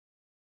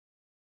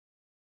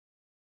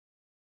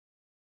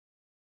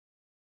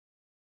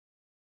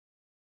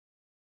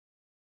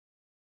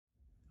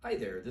Hi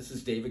there, this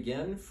is Dave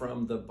again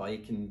from the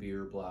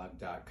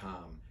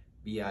bikeandbeerblog.com,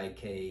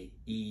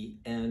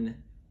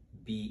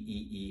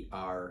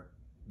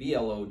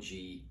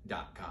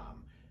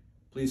 BIKENBEERBLOG.com.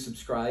 Please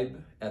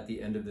subscribe at the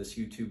end of this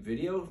YouTube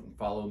video and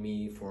follow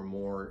me for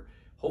more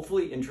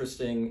hopefully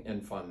interesting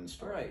and fun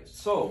stories. All right,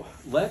 so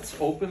let's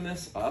open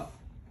this up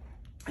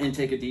and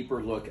take a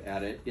deeper look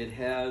at it. It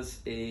has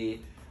a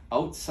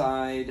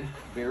outside,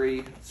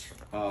 very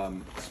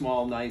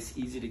small, nice,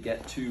 easy to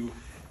get to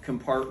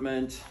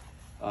compartment.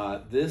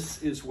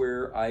 This is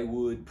where I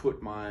would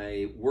put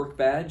my work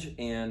badge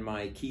and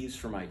my keys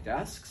for my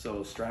desk.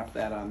 So strap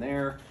that on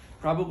there.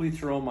 Probably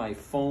throw my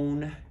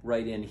phone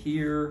right in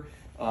here.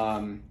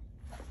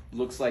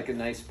 Looks like a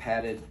nice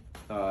padded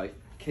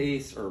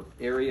case or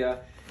area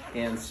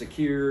and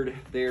secured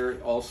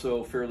there.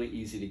 Also fairly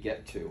easy to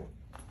get to.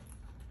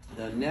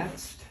 The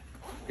next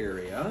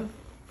area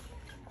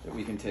that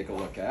we can take a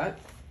look at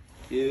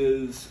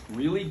is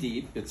really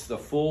deep. It's the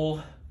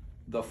full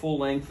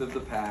length of the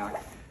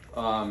pack.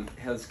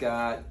 Has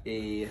got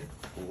a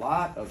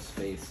lot of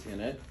space in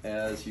it,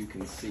 as you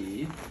can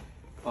see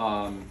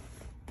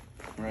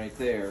right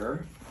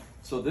there.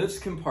 So this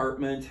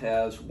compartment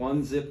has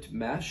one zipped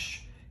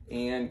mesh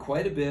and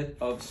quite a bit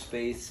of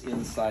space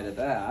inside of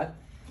that.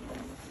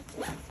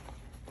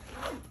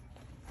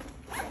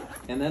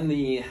 And then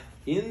the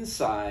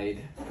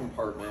inside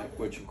compartment,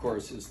 which of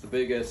course is the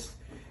biggest,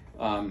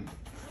 and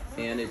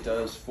it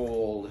does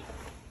fold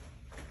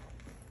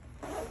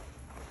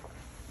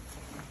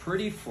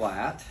pretty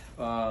flat.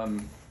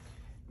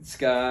 It's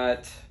got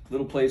a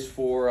little place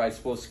for, I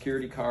suppose,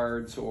 security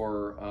cards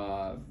or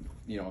a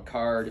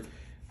card,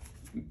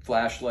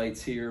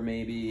 flashlights here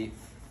maybe,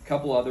 a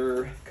couple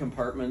other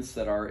compartments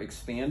that are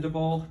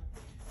expandable,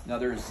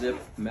 another zip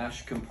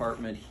mesh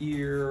compartment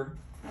here,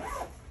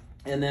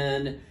 and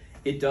then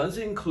it does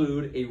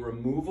include a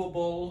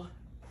removable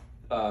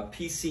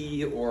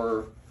PC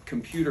or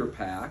computer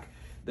pack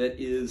that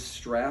is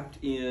strapped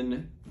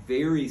in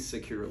very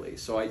securely.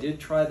 So I did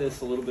try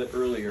this a little bit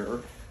earlier,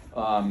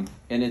 and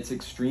it's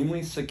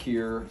extremely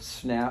secure,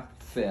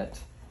 snap fit.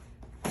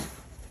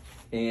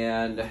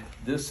 And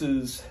this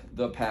is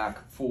the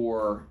pack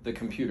for the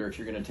computer if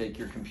you're gonna take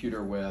your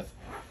computer with,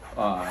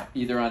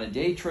 either on a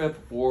day trip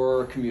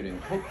or commuting.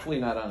 Hopefully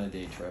not on a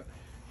day trip.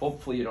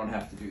 Hopefully you don't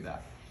have to do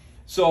that.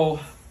 So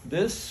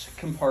this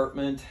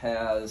compartment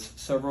has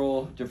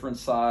several different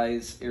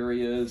size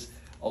areas,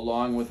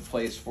 along with a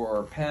place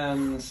for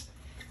pens,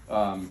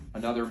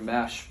 another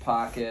mesh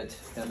pocket,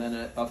 and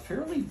then a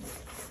fairly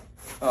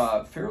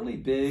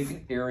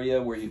big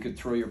area where you could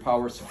throw your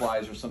power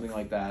supplies or something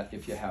like that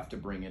if you have to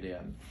bring it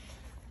in.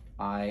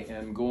 I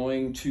am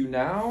going to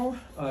now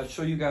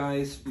show you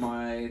guys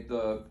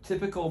the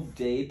typical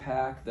day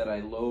pack that I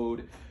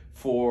load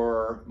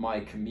for my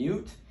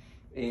commute,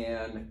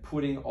 and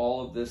putting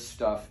all of this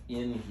stuff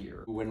in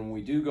here. When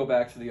we do go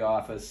back to the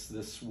office,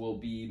 this will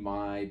be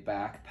my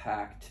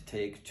backpack to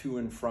take to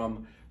and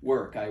from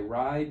work. I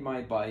ride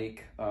my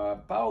bike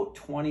about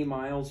 20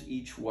 miles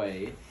each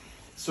way,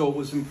 so it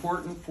was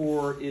important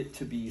for it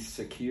to be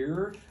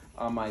secure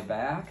on my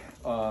back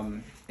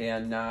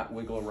and not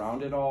wiggle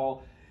around at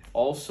all.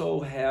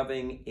 Also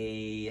having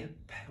a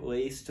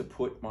place to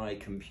put my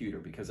computer,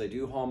 because I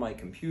do haul my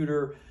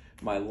computer,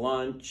 my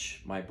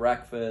lunch, my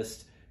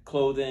breakfast,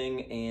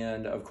 clothing,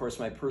 and of course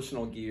my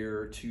personal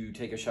gear to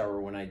take a shower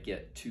when I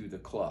get to the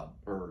club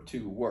or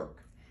to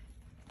work.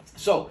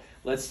 So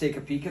let's take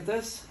a peek at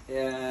this,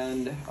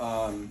 and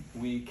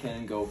we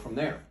can go from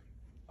there.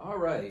 All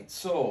right,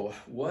 so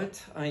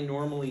what I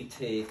normally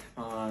take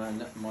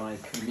on my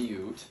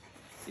commute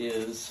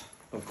is,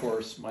 of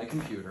course, my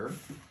computer.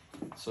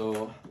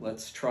 So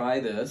let's try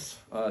this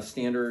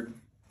standard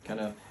kind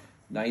of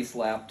nice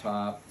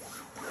laptop.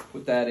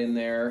 Put that in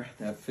there.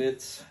 That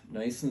fits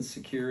nice and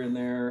secure in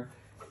there.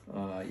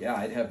 Yeah,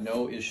 I'd have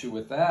no issue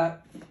with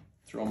that.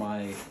 Throw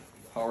my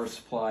power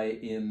supply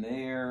in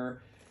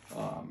there.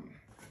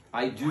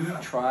 I do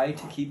try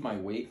to keep my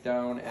weight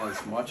down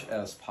as much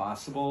as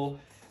possible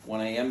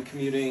when I am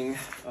commuting.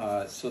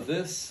 So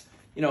this,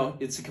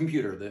 it's a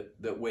computer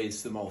that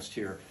weighs the most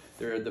here.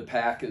 The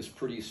pack is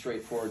pretty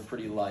straightforward,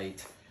 pretty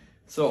light.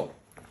 So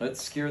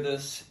let's screw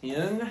this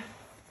in.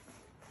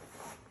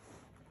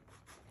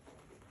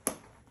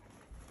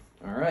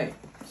 All right,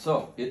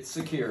 so it's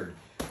secured.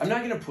 I'm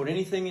not gonna put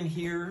anything in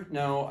here.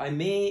 Now, I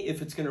may,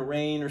 if it's gonna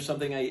rain or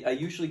something, I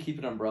usually keep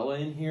an umbrella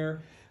in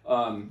here,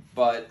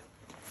 but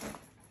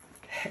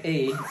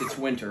it's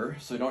winter,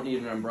 so I don't need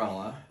an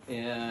umbrella.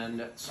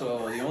 And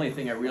so the only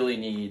thing I really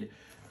need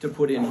to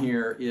put in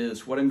here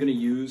is what I'm gonna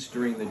use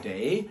during the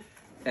day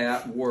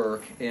at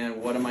work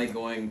and what am I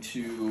going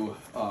to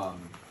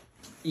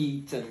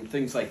eat and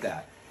things like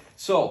that.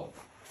 So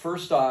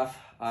first off,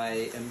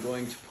 I am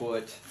going to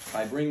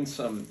I bring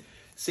some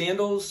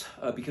sandals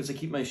because I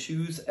keep my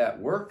shoes at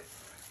work,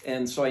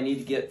 and so I need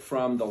to get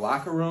from the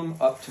locker room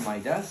up to my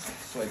desk,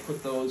 so I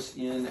put those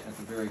in at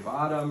the very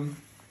bottom.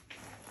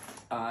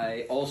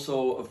 I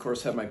also, of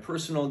course, have my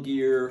personal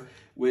gear,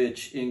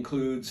 which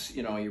includes,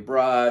 your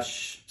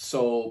brush,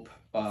 soap,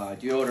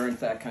 deodorant,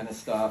 that kind of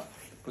stuff.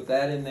 Put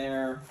that in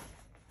there.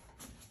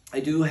 I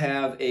do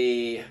have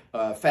a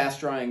fast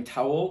drying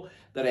towel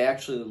that I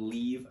actually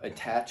leave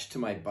attached to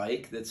my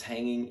bike that's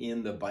hanging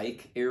in the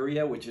bike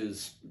area, which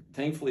is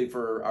thankfully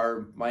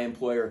for my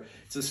employer,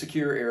 it's a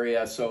secure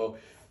area. So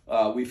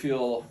we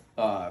feel,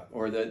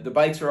 or the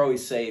bikes are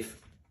always safe.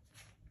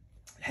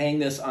 Hang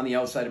this on the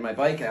outside of my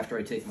bike after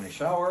I take my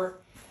shower.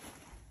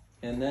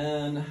 And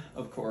then,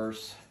 of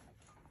course,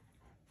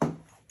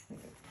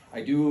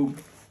 I do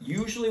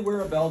usually wear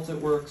a belt at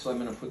work, so I'm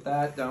going to put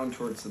that down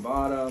towards the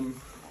bottom.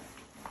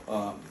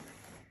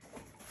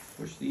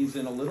 Push these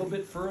in a little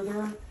bit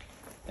further.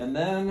 And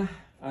then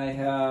I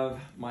have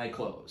my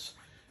clothes.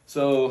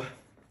 So,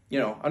 you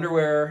know,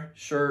 underwear,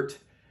 shirt,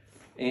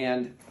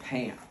 and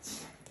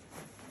pants.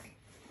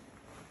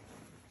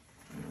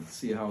 Let's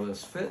see how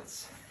this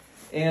fits.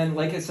 And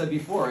like I said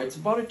before, it's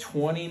about a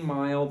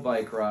 20-mile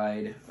bike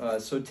ride.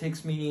 So it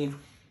takes me,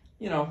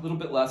 you know, a little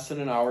bit less than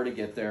an hour to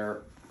get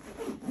there.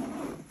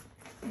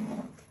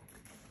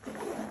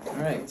 All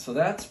right, so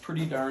that's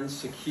pretty darn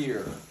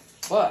secure.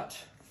 But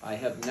I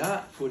have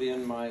not put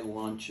in my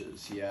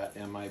lunches yet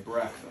and my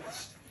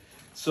breakfast.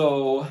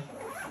 So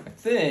I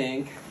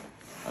think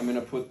I'm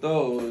gonna put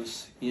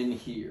those in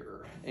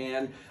here.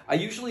 And I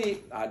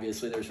usually,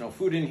 obviously there's no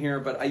food in here,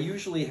 but I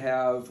usually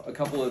have a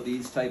couple of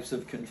these types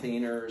of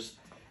containers,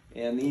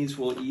 and these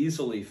will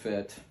easily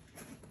fit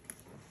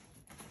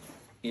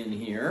in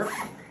here.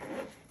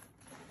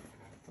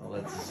 So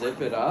let's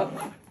zip it up.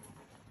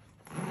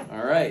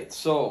 All right,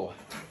 so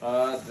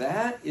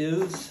that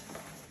is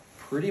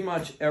pretty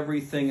much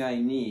everything I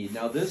need.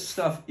 Now this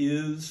stuff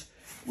is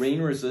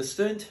rain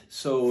resistant,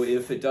 so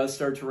if it does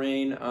start to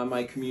rain on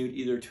my commute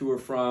either to or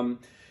from,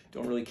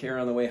 don't really care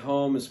on the way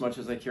home as much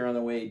as I care on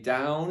the way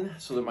down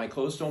so that my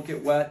clothes don't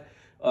get wet.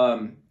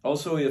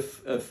 Also,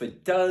 if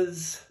it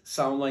does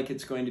sound like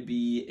it's going to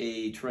be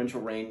a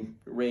torrential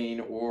rain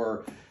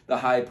or the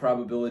high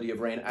probability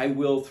of rain, I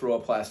will throw a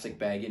plastic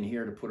bag in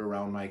here to put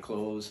around my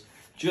clothes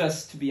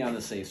just to be on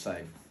the safe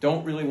side.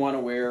 Don't really want to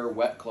wear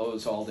wet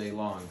clothes all day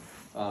long.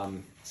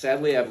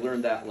 Sadly, I've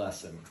learned that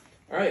lesson.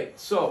 All right,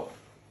 so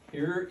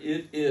here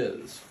it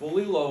is,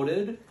 fully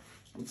loaded.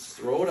 Let's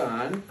throw it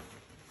on.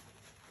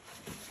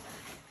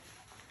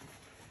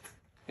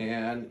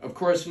 And of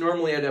course,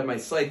 normally I'd have my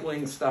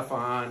cycling stuff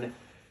on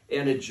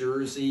and a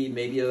jersey,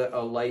 maybe a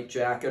light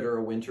jacket or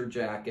a winter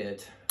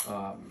jacket.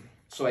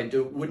 So I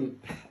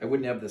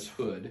wouldn't have this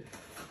hood.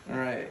 All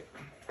right,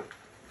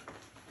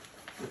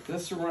 put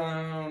this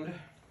around,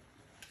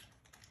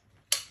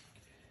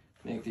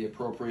 make the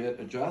appropriate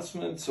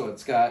adjustments. So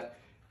it's got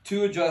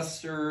two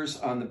adjusters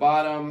on the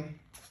bottom,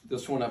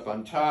 this one up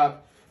on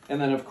top, and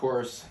then of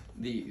course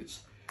these.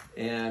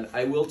 And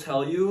I will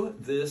tell you,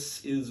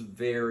 this is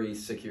very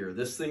secure.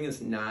 This thing is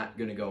not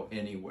going to go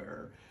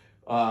anywhere,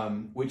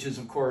 which is,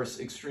 of course,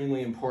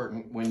 extremely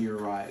important when you're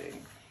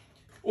riding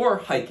or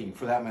hiking,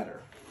 for that matter.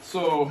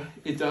 So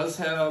it does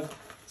have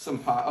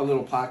a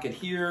little pocket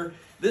here.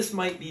 This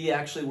might be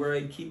actually where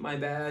I'd keep my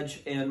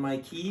badge and my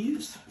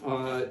keys,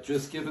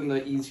 just given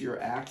the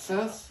easier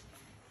access.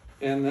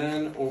 And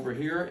then over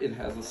here, it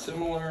has a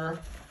similar,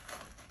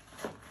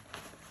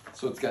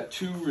 so it's got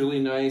two really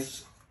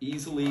nice,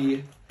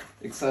 easily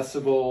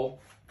accessible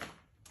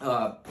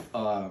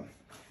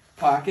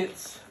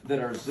pockets that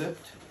are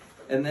zipped.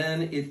 And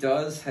then it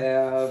does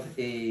have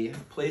a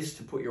place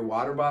to put your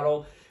water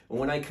bottle. And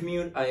when I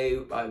commute, I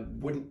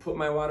wouldn't put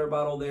my water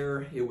bottle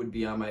there. It would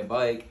be on my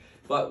bike.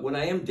 But when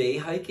I am day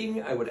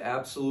hiking, I would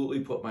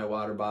absolutely put my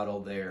water bottle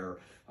there.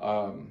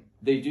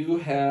 They do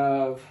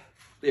have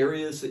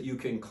areas that you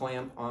can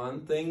clamp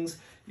on things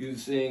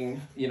using,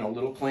 you know,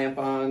 little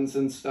clamp-ons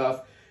and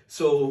stuff.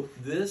 So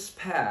this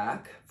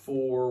pack,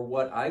 for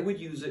what I would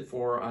use it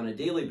for on a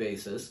daily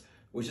basis,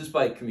 which is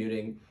bike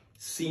commuting,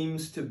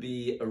 seems to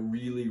be a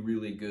really,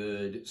 really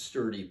good,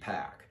 sturdy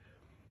pack.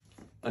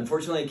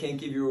 Unfortunately, I can't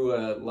give you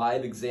a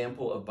live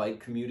example of bike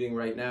commuting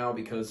right now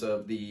because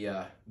of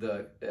the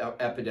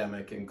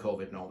epidemic and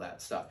COVID and all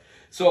that stuff.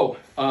 So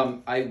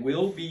I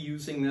will be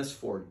using this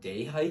for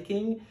day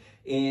hiking,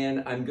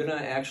 and I'm gonna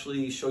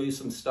actually show you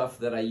some stuff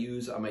that I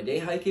use on my day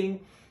hiking.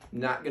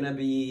 Not gonna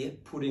be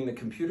putting the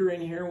computer in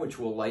here, which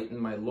will lighten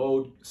my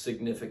load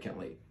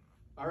significantly.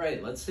 All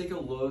right, let's take a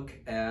look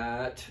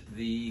at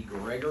the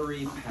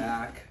Gregory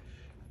pack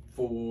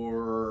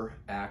for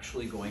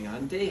actually going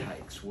on day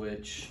hikes,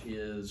 which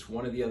is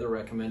one of the other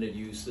recommended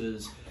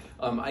uses.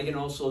 I can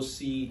also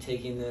see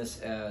taking this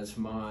as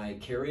my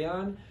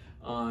carry-on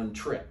on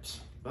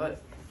trips,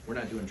 but we're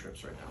not doing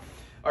trips right now.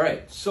 All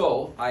right,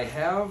 so I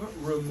have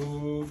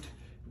removed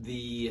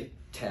the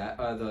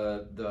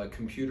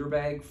computer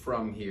bag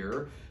from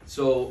here.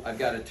 So I've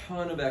got a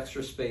ton of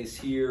extra space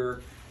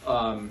here.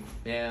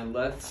 And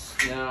let's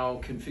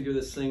now configure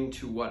this thing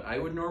to what I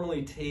would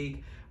normally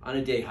take on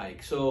a day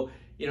hike. So,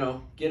 you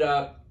know, get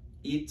up,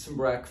 eat some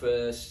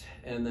breakfast,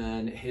 and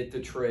then hit the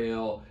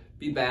trail,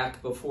 be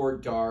back before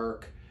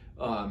dark,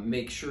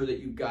 make sure that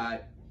you've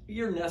got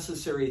your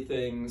necessary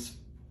things,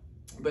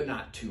 but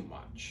not too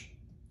much.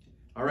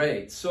 All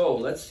right, so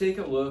let's take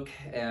a look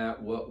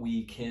at what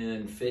we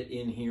can fit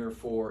in here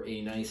for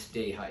a nice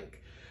day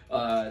hike.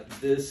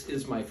 This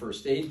is my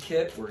first aid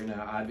kit. We're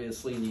gonna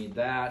obviously need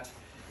that.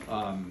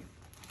 And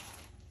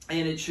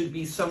it should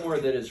be somewhere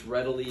that is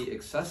readily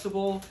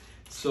accessible.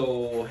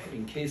 So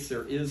in case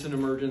there is an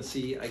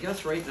emergency, I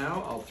guess right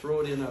now I'll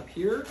throw it in up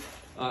here.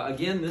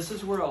 Again, this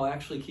is where I'll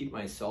actually keep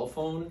my cell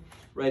phone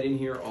right in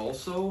here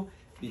also,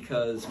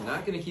 because I'm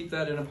not going to keep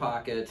that in a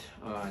pocket.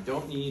 I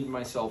don't need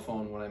my cell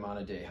phone when I'm on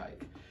a day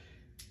hike.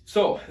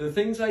 So the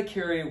things I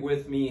carry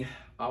with me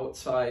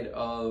outside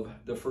of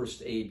the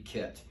first aid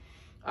kit,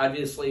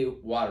 obviously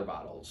water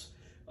bottles.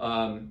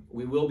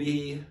 We will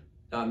be,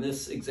 on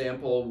this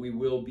example, we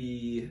will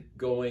be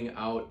going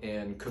out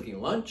and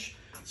cooking lunch.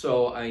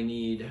 So I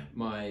need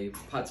my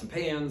pots and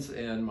pans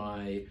and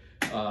my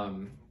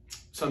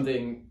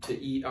something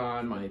to eat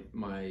on,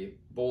 my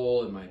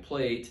bowl and my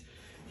plate.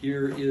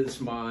 Here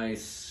is my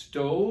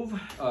stove.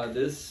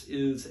 This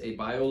is a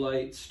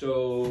BioLite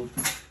stove.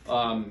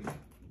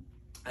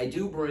 I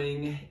do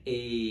bring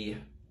a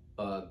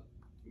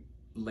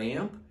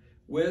lamp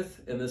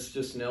with, and this is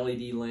just an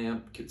LED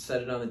lamp. Could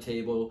set it on the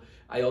table.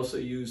 I also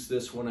use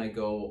this when I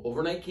go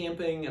overnight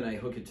camping and I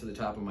hook it to the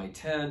top of my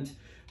tent.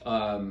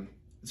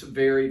 It's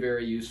very,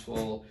 very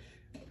useful.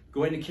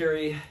 Going to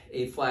carry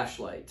a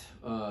flashlight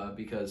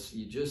because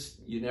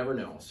you never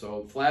know.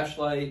 So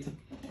flashlight,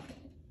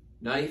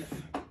 knife,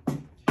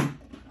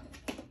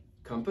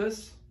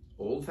 compass,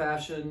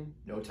 old-fashioned,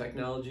 no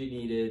technology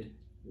needed,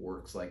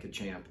 works like a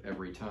champ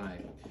every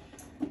time.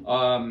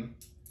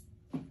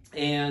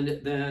 And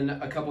then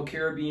a couple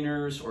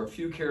carabiners or a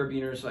few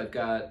carabiners. I've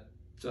got,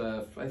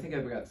 I think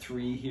I've got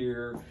 3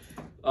 here.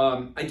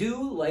 I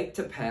do like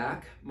to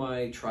pack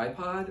my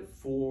tripod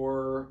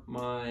for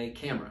my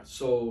camera,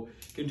 so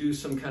you can do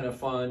some kind of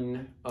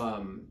fun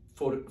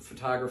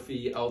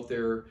photography out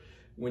there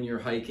when you're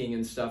hiking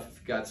and stuff if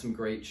you've got some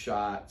great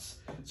shots.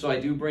 So I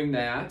do bring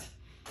that.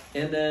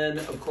 And then,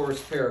 of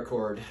course,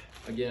 paracord.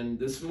 Again,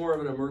 this is more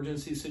of an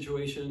emergency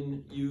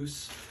situation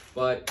use,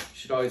 but you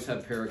should always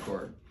have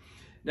paracord.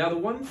 Now, the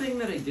one thing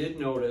that I did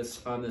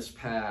notice on this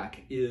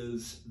pack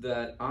is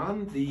that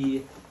on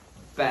the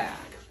back,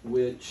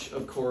 which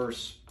of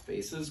course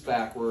faces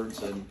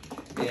backwards,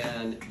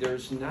 and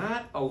there's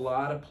not a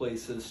lot of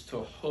places to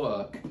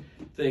hook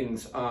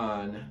things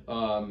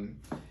on.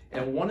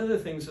 And one of the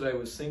things that I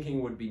was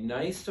thinking would be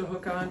nice to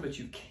hook on, but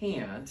you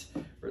can't,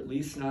 or at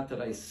least not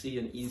that I see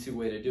an easy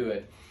way to do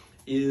it,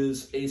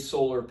 is a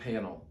solar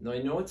panel. Now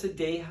I know it's a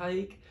day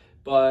hike,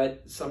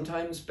 but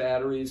sometimes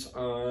batteries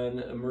on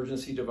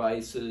emergency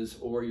devices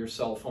or your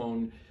cell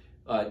phone,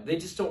 they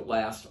just don't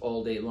last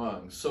all day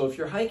long. So if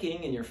you're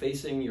hiking and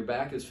your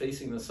back is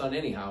facing the sun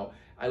anyhow,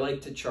 I like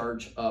to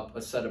charge up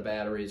a set of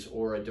batteries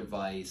or a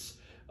device.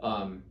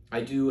 I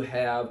do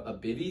have a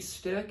bivy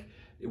stick,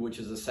 which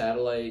is a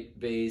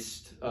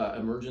satellite-based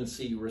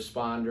emergency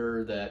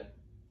responder that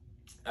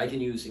I can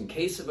use in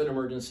case of an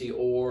emergency,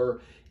 or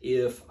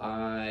if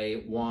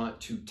I want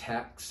to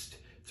text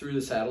through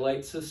the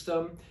satellite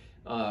system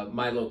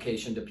my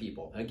location to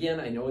people.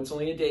 Again, I know it's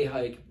only a day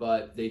hike,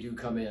 but they do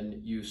come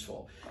in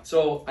useful.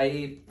 So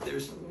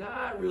there's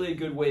not really a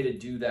good way to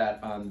do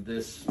that on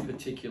this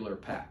particular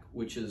pack,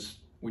 which is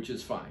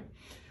fine.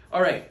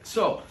 All right,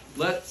 so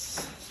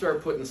let's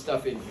start putting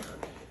stuff in here.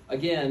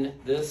 Again,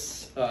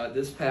 this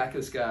pack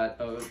has got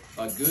a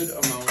good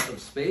amount of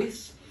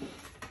space.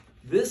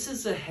 This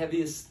is the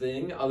heaviest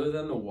thing other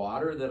than the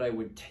water that I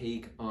would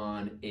take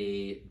on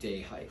a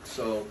day hike.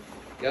 So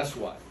guess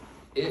what?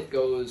 It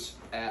goes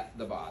at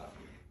the bottom.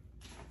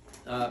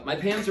 My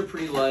pans are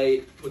pretty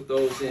light, put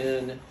those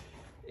in,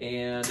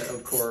 and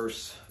of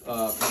course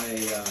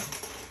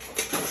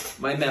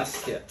my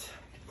mess kit.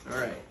 All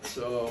right,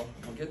 so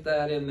I'll get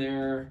that in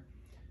there.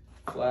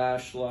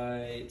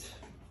 Flashlight.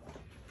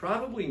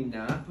 Probably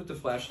not put the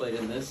flashlight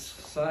in this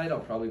side. I'll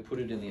probably put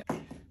it in the...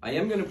 I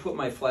am going to put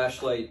my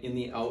flashlight in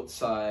the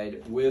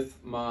outside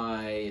with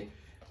my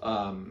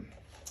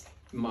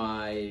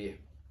my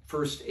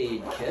first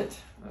aid kit.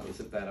 I'll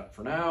zip that up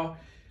for now.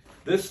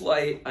 This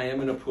light I am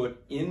going to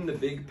put in the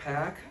big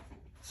pack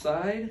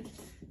side,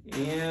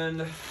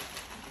 and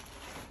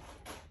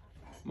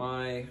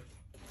my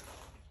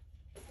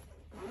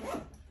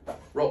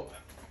rope.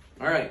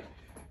 All right,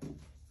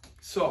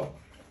 so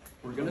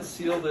we're going to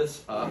seal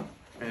this up.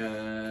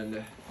 And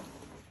I'm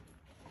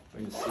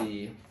going to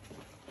see,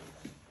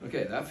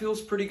 okay, that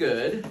feels pretty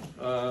good.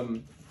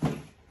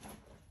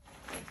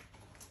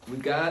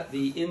 We've got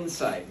the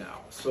inside now.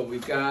 So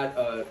we've got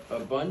a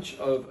bunch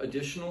of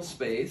additional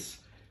space.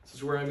 This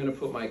is where I'm going to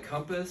put my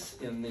compass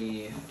in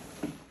the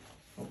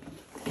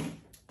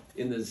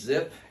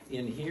zip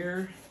in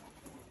here.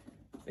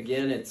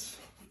 Again, it's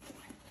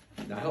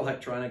not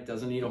electronic,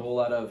 doesn't need a whole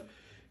lot of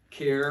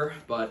care,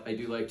 but I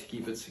do like to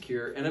keep it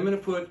secure. And I'm going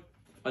to put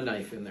a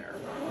knife in there.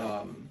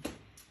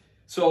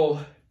 So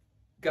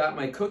got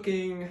my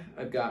cooking,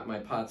 I've got my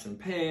pots and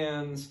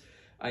pans.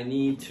 I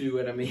need to,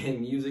 and I'm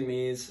using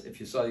these, if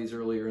you saw these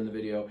earlier in the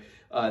video,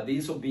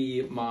 these will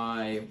be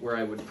where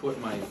I would put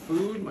my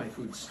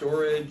food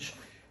storage.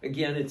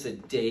 Again, it's a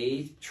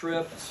day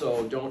trip,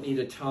 so don't need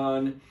a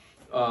ton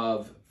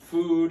of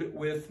food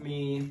with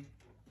me.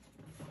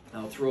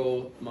 I'll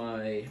throw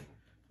my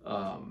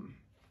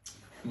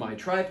my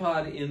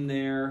tripod in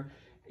there,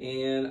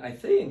 and I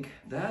think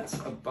that's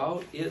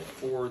about it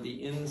for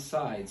the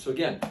inside. So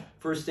again,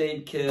 first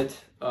aid kit,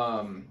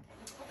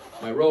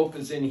 my rope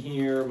is in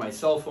here, my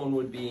cell phone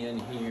would be in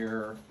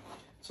here,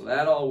 so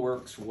that all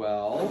works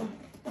well.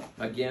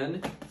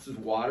 Again, this is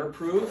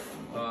waterproof.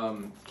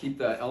 Keep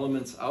the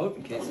elements out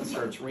in case it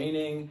starts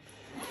raining.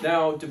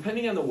 Now,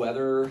 depending on the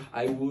weather,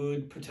 I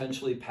would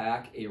potentially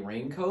pack a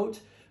raincoat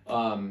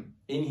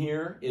in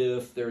here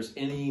if there's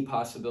any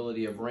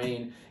possibility of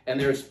rain, and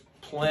there's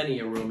plenty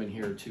of room in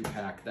here to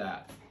pack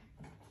that.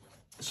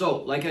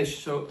 So, like I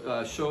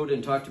showed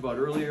and talked about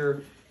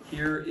earlier,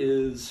 here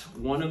is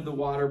one of the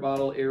water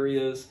bottle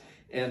areas,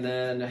 and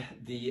then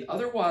the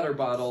other water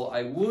bottle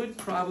I would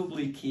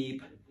probably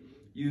keep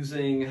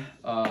using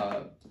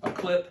a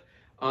clip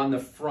on the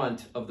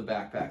front of the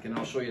backpack, and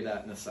I'll show you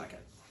that in a second.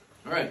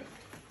 All right,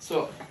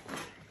 so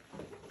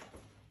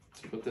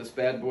let's put this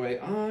bad boy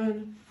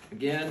on.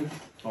 Again,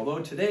 although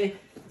today,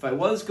 if I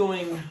was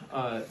going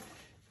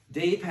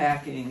day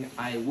packing,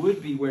 I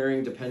would be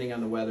wearing, depending on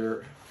the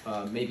weather,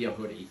 maybe a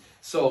hoodie.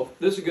 So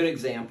this is a good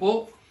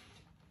example.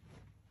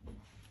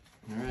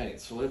 All right,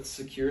 so let's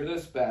secure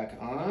this back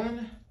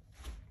on.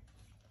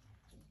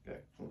 Got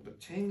a little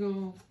bit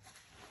tangled.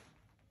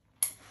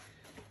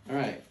 All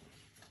right.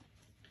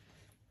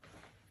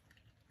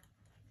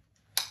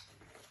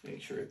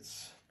 Make sure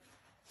it's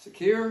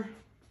secure.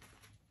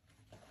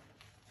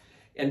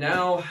 And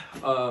now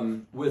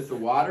with the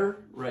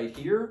water right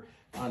here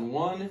on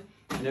one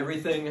and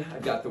everything,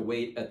 I've got the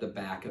weight at the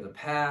back of the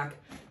pack.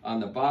 On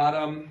the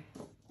bottom,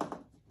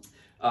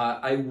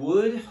 I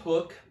would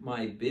hook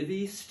my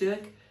bivy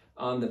stick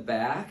on the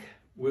back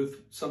with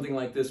something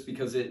like this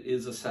because it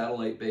is a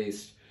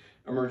satellite-based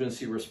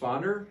emergency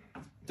responder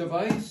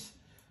device.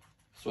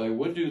 So I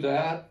would do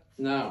that.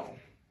 Now,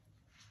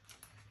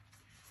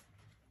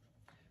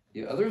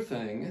 the other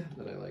thing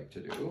that I like to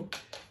do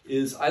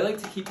is I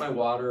like to keep my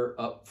water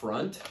up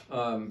front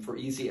for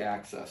easy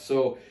access.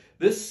 So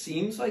this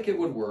seems like it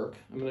would work.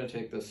 I'm going to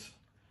take this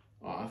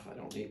off. I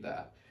don't need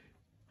that.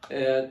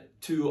 And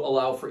to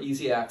allow for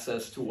easy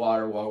access to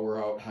water while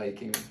we're out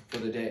hiking for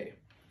the day.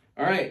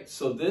 All right,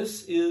 so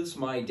this is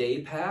my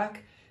day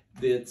pack.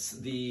 It's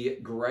the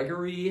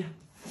Gregory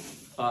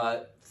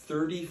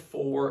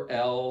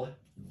 34L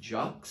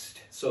Juxt.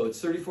 So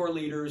it's 34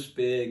 liters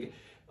big.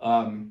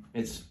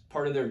 It's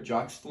part of their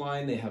Juxt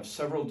line. They have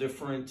several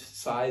different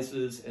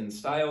sizes and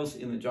styles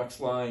in the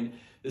Juxt line.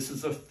 This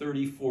is a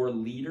 34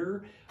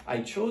 liter.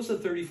 I chose a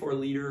 34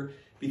 liter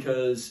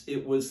because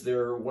it was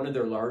one of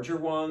their larger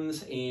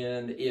ones,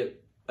 and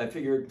I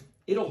figured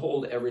it'll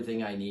hold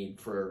everything I need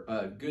for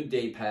a good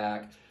day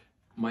pack,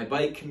 my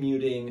bike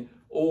commuting,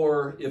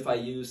 or if I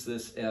use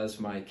this as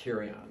my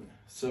carry-on.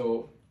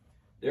 So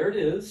there it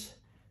is,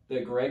 the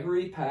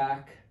Gregory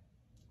Packs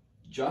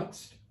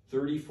Juxt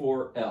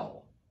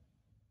 34L.